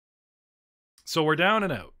So we're down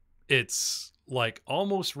and out. It's like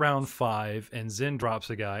almost round 5, and Zin drops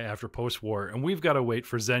a guy after post-war, and we've got to wait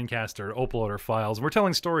for Zencaster to upload our files. We're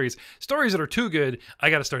telling stories that are too good. I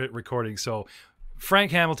got to start it recording. So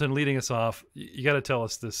Frank Hamilton leading us off. You got to tell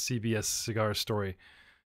us this CBS cigar story.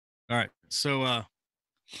 All right. So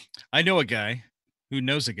I know a guy who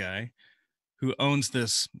knows a guy who owns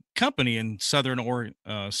this company in Southern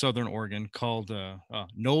Oregon called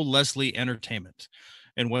Noel Leslie Entertainment.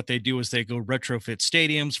 And what they do is they go retrofit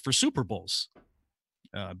stadiums for Super Bowls,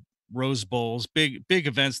 Rose Bowls, big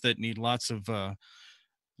events that need lots of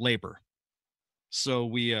labor. So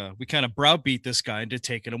we kind of browbeat this guy into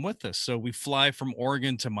taking him with us. So we fly from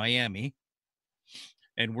Oregon to Miami,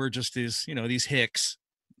 and we're just these hicks.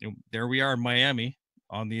 There we are in Miami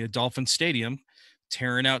on the Dolphin Stadium,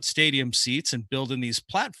 tearing out stadium seats and building these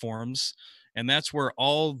platforms. And that's where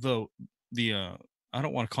all the I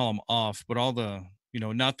don't want to call them off, but all the,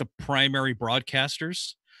 not the primary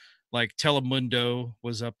broadcasters, like Telemundo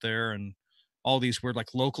was up there, and all these weird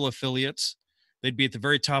like local affiliates, they'd be at the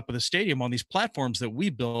very top of the stadium on these platforms that we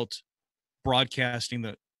built, broadcasting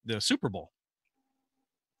the Super Bowl.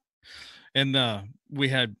 And we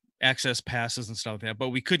had access passes and stuff like that,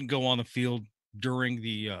 but we couldn't go on the field during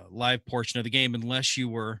the live portion of the game unless you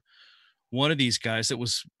were one of these guys that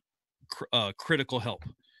was critical help.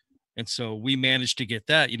 And so we managed to get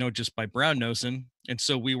that, just by brown nosing. And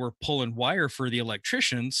so we were pulling wire for the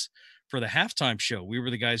electricians for the halftime show. We were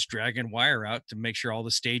the guys dragging wire out to make sure all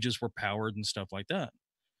the stages were powered and stuff like that.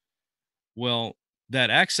 Well, that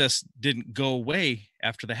access didn't go away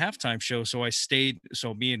after the halftime show. So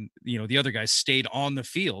me and, the other guys stayed on the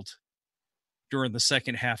field during the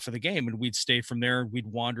second half of the game. And we'd stay from there. We'd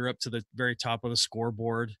wander up to the very top of the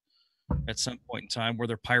scoreboard at some point in time where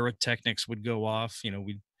their pyrotechnics would go off.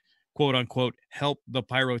 We'd quote unquote help the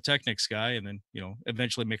pyrotechnics guy, and then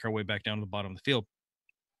eventually make our way back down to the bottom of the field.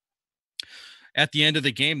 At the end of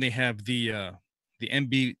the game, they have the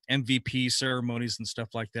MVP ceremonies and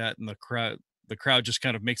stuff like that, and the crowd just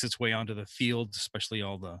kind of makes its way onto the field, especially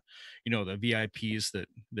all the the VIPs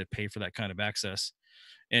that pay for that kind of access.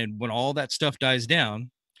 And when all that stuff dies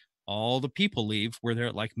down, all the people leave. We're there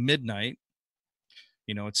at like midnight.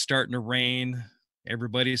 It's starting to rain.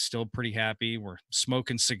 Everybody's still pretty happy. We're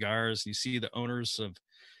smoking cigars. You see the owners of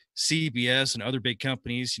CBS and other big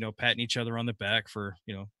companies, patting each other on the back for,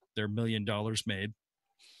 their $1 million made.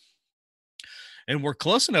 And we're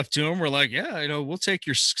close enough to them. We're like, yeah, we'll take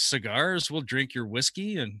your cigars. We'll drink your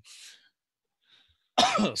whiskey. And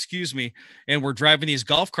excuse me. And we're driving these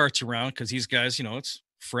golf carts around because these guys, it's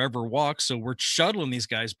forever walk. So we're shuttling these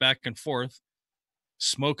guys back and forth,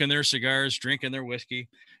 smoking their cigars, drinking their whiskey.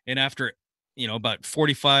 And after about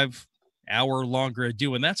 45-hour longer of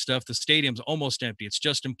doing that stuff, the stadium's almost empty. It's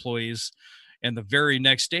just employees. And the very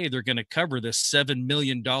next day, they're going to cover this $7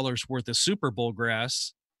 million worth of Super Bowl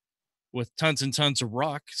grass with tons and tons of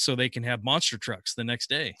rock so they can have monster trucks the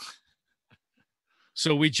next day.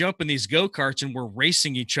 So we jump in these go-karts and we're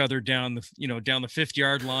racing each other down the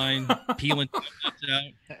 50-yard line, peeling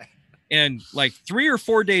out. And like 3 or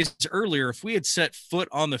 4 days earlier, if we had set foot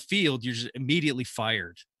on the field, you're just immediately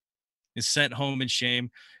fired. Is sent home in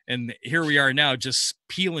shame. And here we are now just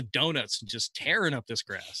peeling donuts and just tearing up this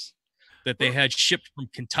grass that they had shipped from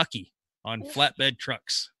Kentucky on flatbed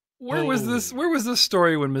trucks. Where was this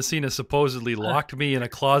story when Messina supposedly locked me in a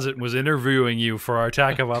closet and was interviewing you for our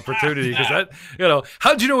attack of opportunity? Because that,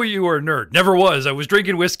 how'd you know you were a nerd? Never was. I was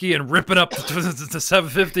drinking whiskey and ripping up the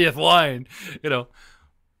 750th line,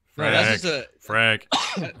 Frank.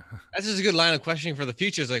 That's just a good line of questioning for the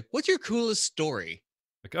future. It's like, what's your coolest story?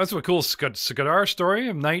 That's a cool cigar story.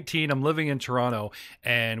 I'm 19. I'm living in Toronto,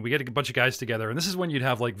 and we get a bunch of guys together. And this is when you'd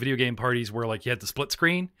have like video game parties where like you had the split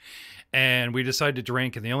screen, and we decided to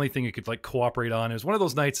drink. And the only thing you could like cooperate on is one of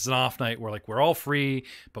those nights. It's an off night where like we're all free,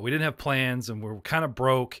 but we didn't have plans, and we're kind of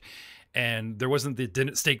broke. And there wasn't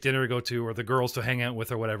the steak dinner to go to or the girls to hang out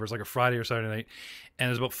with or whatever. It's like a Friday or Saturday night, and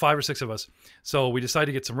there's about 5 or 6 of us. So we decided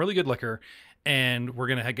to get some really good liquor. And we're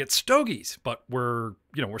going to get stogies, but we're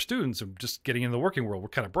students and just getting into the working world. We're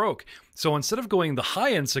kind of broke. So instead of going the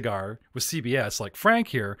high-end cigar with CBS, like Frank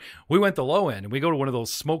here, we went the low end, and we go to one of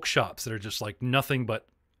those smoke shops that are just like nothing but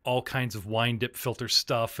all kinds of wine dip filter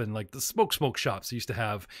stuff and like the smoke shops they used to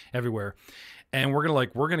have everywhere. And we're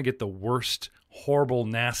going to get the worst, horrible,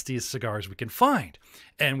 nastiest cigars we can find.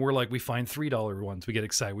 And we find $3 ones. We get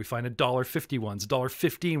excited. We find $1.50 ones,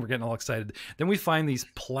 $1.15. We're getting all excited. Then we find these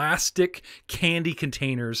plastic candy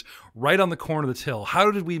containers right on the corner of the till. How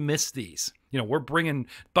did we miss these? We're bringing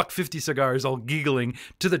 $1.50 cigars all giggling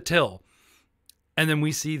to the till. And then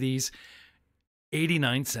we see these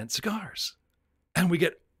 89-cent cigars. And we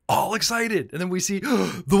get all excited. And then we see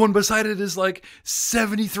the one beside it is like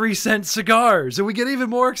 73-cent cigars. And we get even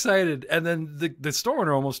more excited. And then the store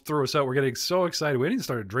owner almost threw us out. We're getting so excited. We hadn't even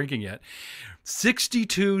started drinking yet.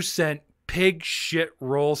 62-cent pig shit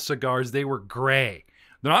roll cigars. They were gray.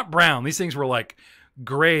 They're not brown. These things were like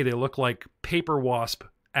gray. They look like paper wasp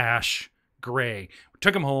ash gray. We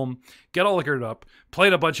took them home, get all liquored up,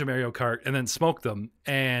 played a bunch of Mario Kart, and then smoked them.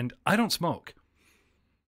 And I don't smoke.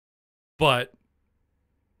 But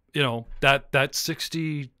you know, that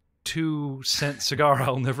 62-cent cigar,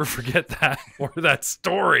 I'll never forget that, or that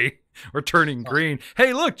story, or turning green.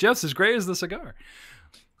 Hey, look, Jeff's as gray as the cigar.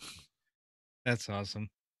 That's awesome.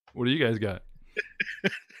 What do you guys got?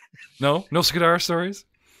 No cigar stories?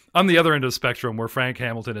 I'm the other end of the spectrum where Frank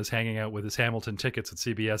Hamilton is hanging out with his Hamilton tickets at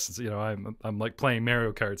CBS. You know, I'm like playing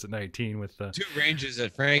Mario Karts at 19 with the 2 ranges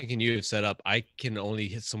that Frank and you have set up. I can only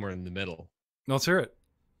hit somewhere in the middle. No, let's hear it.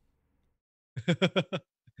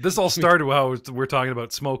 This all started while we're talking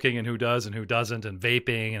about smoking and who does and who doesn't and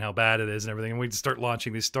vaping and how bad it is and everything. And we just start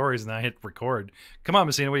launching these stories and I hit record. Come on,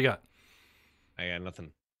 Messina, what you got? I got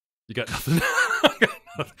nothing. You got nothing?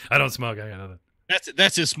 I don't smoke. I got nothing.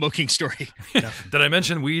 That's his smoking story. Did I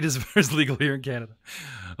mention weed is legal here in Canada?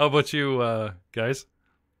 How about you, guys?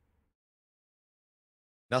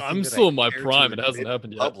 Nothing I'm that still I in my care to prime. It admit hasn't in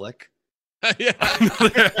happened yet. Public. Yeah.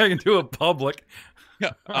 I can do a public.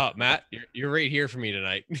 Matt, you're right here for me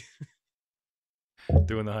tonight.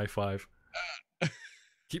 Doing the high five.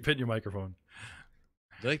 Keep hitting your microphone.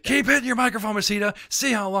 Like Keep hitting your microphone, Messina.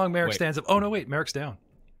 See how long Merrick Wait. stands up. Oh, no, wait. Merrick's down.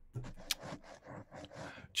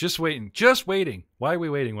 Just waiting. Why are we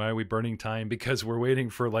waiting? Why are we burning time? Because we're waiting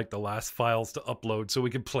for like the last files to upload so we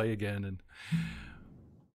can play again. And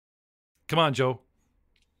come on, Joe.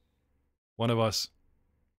 One of us.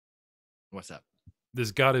 What's up?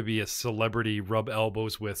 There's got to be a celebrity rub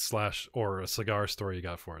elbows with / or a cigar story you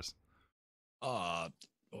got for us. Well,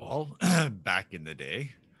 back in the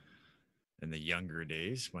day, in the younger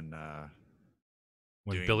days, when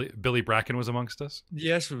Billy Bracken was amongst us.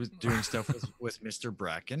 yes, we was doing stuff with Mr.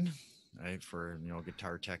 Bracken, right, for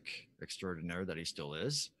guitar tech extraordinaire that he still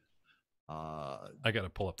is. I got to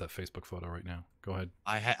pull up that Facebook photo right now. Go ahead.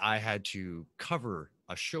 I had to cover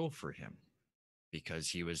a show for him because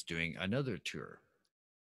he was doing another tour.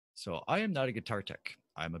 So I am not a guitar tech.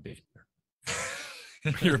 I'm a bass player.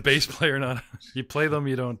 You're a bass player, not you play them.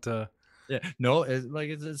 You don't. Yeah, no,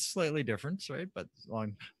 it's slightly different, right? But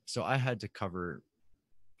so I had to cover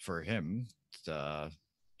for him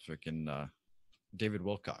freaking David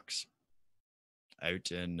Wilcox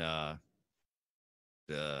out in the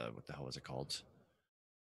what the hell was it called?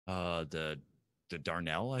 The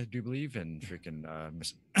Darnell, I do believe, in freaking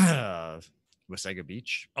Wasaga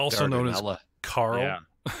Beach. Also known as Dardanella. Carl. Yeah.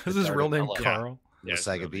 Is his real name Dardanella. Carl? Yeah, it's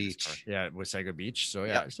Wasaga really Beach. far. Yeah, Wasaga Beach. So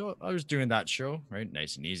yeah, Yeah. so I was doing that show, right?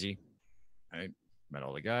 Nice and easy. Right. Met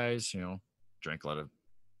all the guys, drank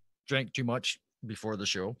too much before the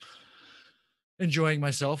show, enjoying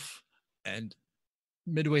myself. And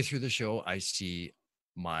midway through the show, I see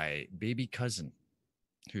my baby cousin,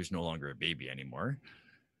 who's no longer a baby anymore,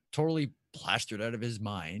 totally plastered out of his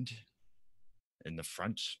mind in the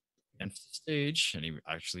front end of the stage. And he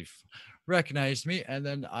actually recognized me. And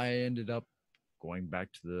then I ended up going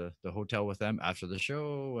back to the hotel with them after the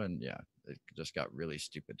show. And yeah, it just got really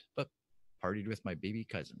stupid. But partied with my baby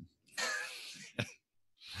cousin.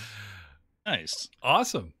 Nice.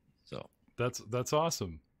 Awesome. So That's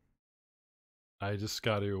awesome. I just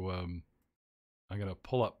got to. I'm gonna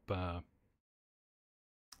pull up a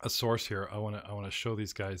source here. I want to show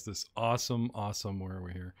these guys this awesome. Where are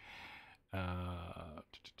we here? Got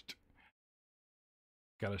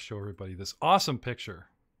to show everybody this awesome picture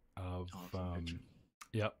of.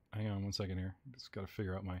 Yep. Hang on 1 second here. Just got to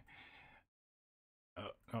figure out my.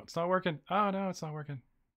 No, it's not working. Oh no, it's not working.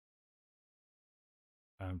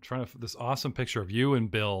 I'm trying to this awesome picture of you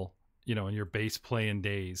and Bill, in your bass playing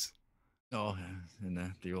days. Oh,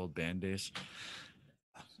 in the old band days.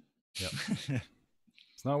 Yep.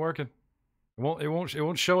 It's not working. It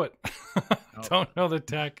won't show it. Oh. Don't know the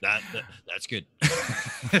tech. That's good.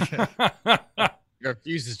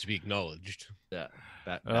 Refuses to be acknowledged. Yeah.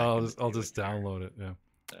 I'll just download it.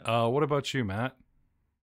 Yeah. What about you, Matt?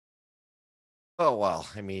 Oh, well,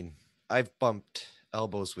 I mean, I've bumped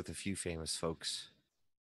elbows with a few famous folks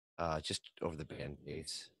just over the band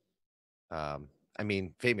days. I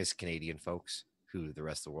mean, famous Canadian folks who the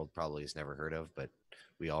rest of the world probably has never heard of, but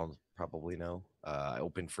we all probably know. I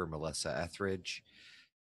opened for Melissa Etheridge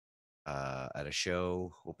at a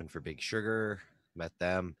show, opened for Big Sugar, met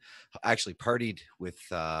them. Actually partied with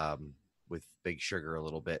Big Sugar a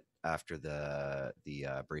little bit after the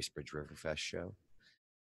Bracebridge Riverfest show.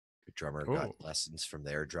 drummer Oh. got lessons from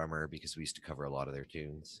their drummer because we used to cover a lot of their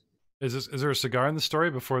tunes. Is there a cigar in the story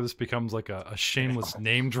before this becomes like a shameless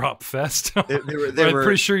name drop fest? They I'm were-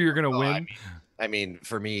 pretty sure you're gonna Oh, win. I mean,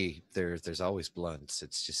 for me, there's always blunts.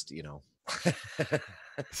 It's just, you know.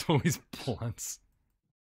 It's always blunts.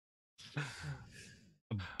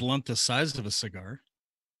 A blunt the size of a cigar.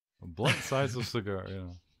 A blunt size of cigar,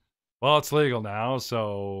 yeah. Well, it's legal now,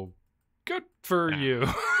 so good for you.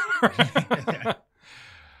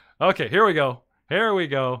 Okay, here we go. Here we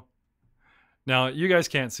go. Now, you guys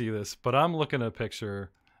can't see this, but I'm looking at a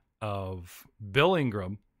picture of Bill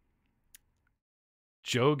Ingram,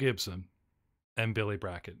 Joe Gibson, and Billy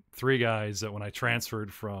Brackett. 3 guys that when I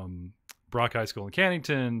transferred from Brock High School in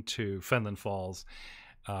Cannington to Fenland Falls,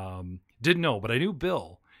 didn't know, but I knew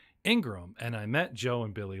Bill Ingram, and I met Joe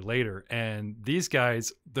and Billy later. And these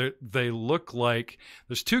guys, they look like,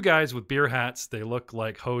 there's 2 guys with beer hats. They look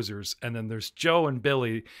like hosers. And then there's Joe and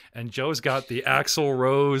Billy, and Joe's got the Axl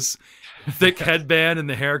Rose thick headband and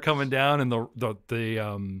the hair coming down and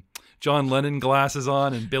the John Lennon glasses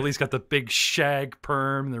on, and Billy's got the big shag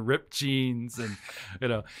perm and the ripped jeans, and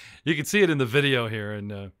you can see it in the video here.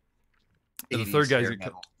 And the 3rd guy's,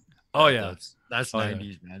 oh yeah, That's Oh, yeah.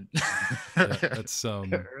 90s, man. yeah, that's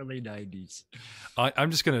Early 90s. I'm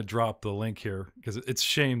just gonna drop the link here because it's a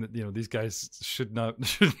shame that these guys should not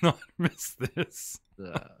miss this.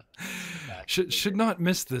 Should not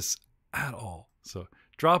miss this at all. So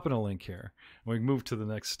dropping a link here. We can move to the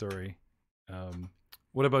next story.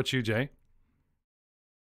 What about you, Jay?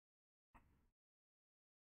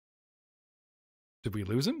 Did we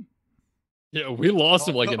lose him? Yeah, we lost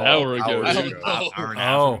him like an hour ago. Hour dude. ago. Hour and a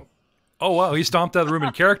half Oh. ago. Oh, wow. He stomped out of the room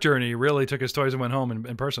in character and he really took his toys and went home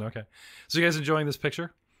in person. Okay. So you guys enjoying this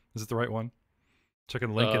picture? Is it the right one? Checking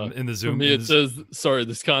the link in the For Zoom. me, it says, sorry,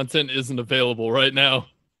 this content isn't available right now.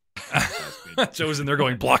 Joe's in there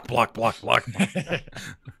going block, block, block, block.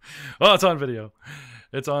 Well, it's on video.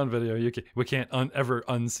 It's on video. We can't ever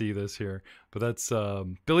unsee this here. But that's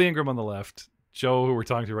Billy Ingram on the left, Joe, who we're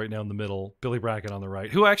talking to right now, in the middle, Billy Brackett on the right,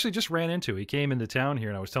 who I actually just ran into. He came into town here,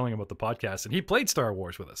 and I was telling him about the podcast, and he played Star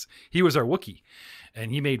Wars with us. He was our Wookiee,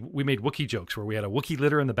 and we made Wookiee jokes where we had a Wookiee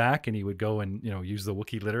litter in the back, and he would go and use the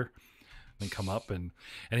Wookiee litter and come up, and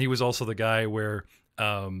he was also the guy where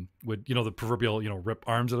would the proverbial rip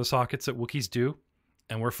arms out of sockets that Wookiees do,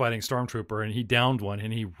 and we're fighting Stormtrooper, and he downed one,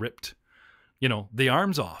 and he ripped the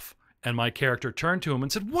arms off, and my character turned to him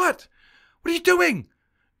and said, "What are you doing?"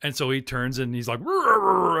 And so he turns and he's like, as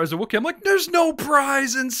a Wookiee. I'm like, "There's no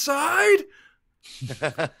prize inside."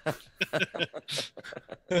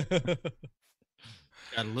 Gotta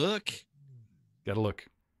look. Gotta look.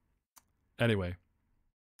 Anyway,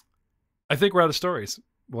 I think we're out of stories.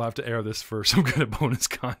 We'll have to air this for some kind of bonus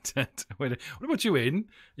content. Wait, what about you, Aiden?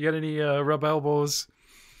 You got any rub elbows?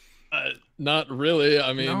 Not really.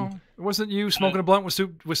 I mean, No, it wasn't you smoking a blunt with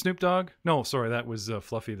Snoop Dogg? No, sorry, that was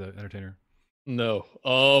Fluffy the entertainer. no.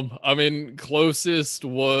 I mean, closest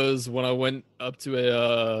was when I went up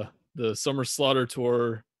to the Summer Slaughter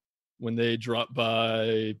tour when they dropped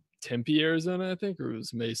by Tempe, Arizona, I think, or it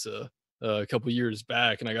was Mesa, a couple years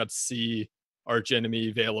back, and I got to see Arch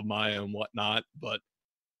Enemy, Veil of Maya, and whatnot. But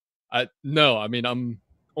I mean, I'm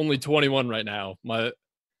only 21 right now.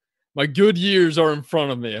 My good years are in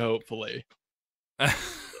front of me, hopefully. At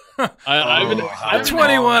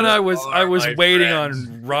 21, I was waiting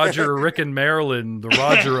on Roger, Rick, and Marilyn, the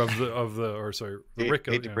Roger of the Rick.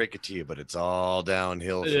 Hate to break it to you, but it's all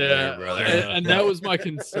downhill from Yeah, there, brother. and that was my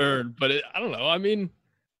concern. But I don't know. I mean,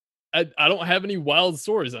 I don't have any wild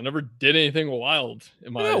stories. I never did anything wild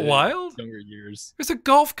in my wild younger years. It's a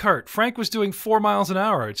golf cart. Frank was doing 4 miles an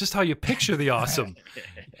hour. It's just how you picture the awesome.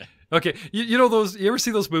 Okay, you know those. You ever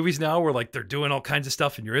see those movies now where like they're doing all kinds of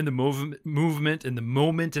stuff and you're in the movement and the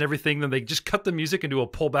moment and everything. Then they just cut the music and do a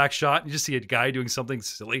pullback shot and you just see a guy doing something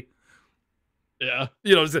silly. Yeah.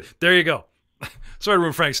 There you go. Sorry to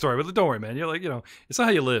ruin Frank's story, but don't worry, man. You're like, it's not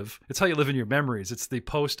how you live. It's how you live in your memories. It's the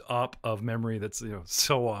post-op of memory that's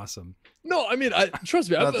so awesome. No, I mean,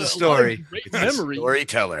 trust me. I Not have the a lot story. of great It's the memories.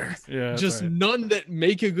 storyteller. Yeah, that's Just right. none that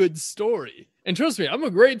make a good story. And trust me, I'm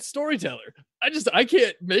a great storyteller. I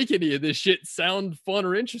can't make any of this shit sound fun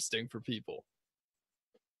or interesting for people.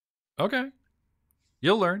 Okay.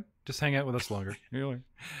 You'll learn. Just hang out with us longer. You'll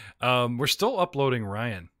learn. We're still uploading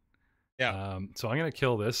Ryan. Yeah. So I'm going to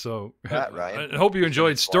kill this. So That, Ryan. I hope you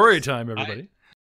enjoyed story time, everybody.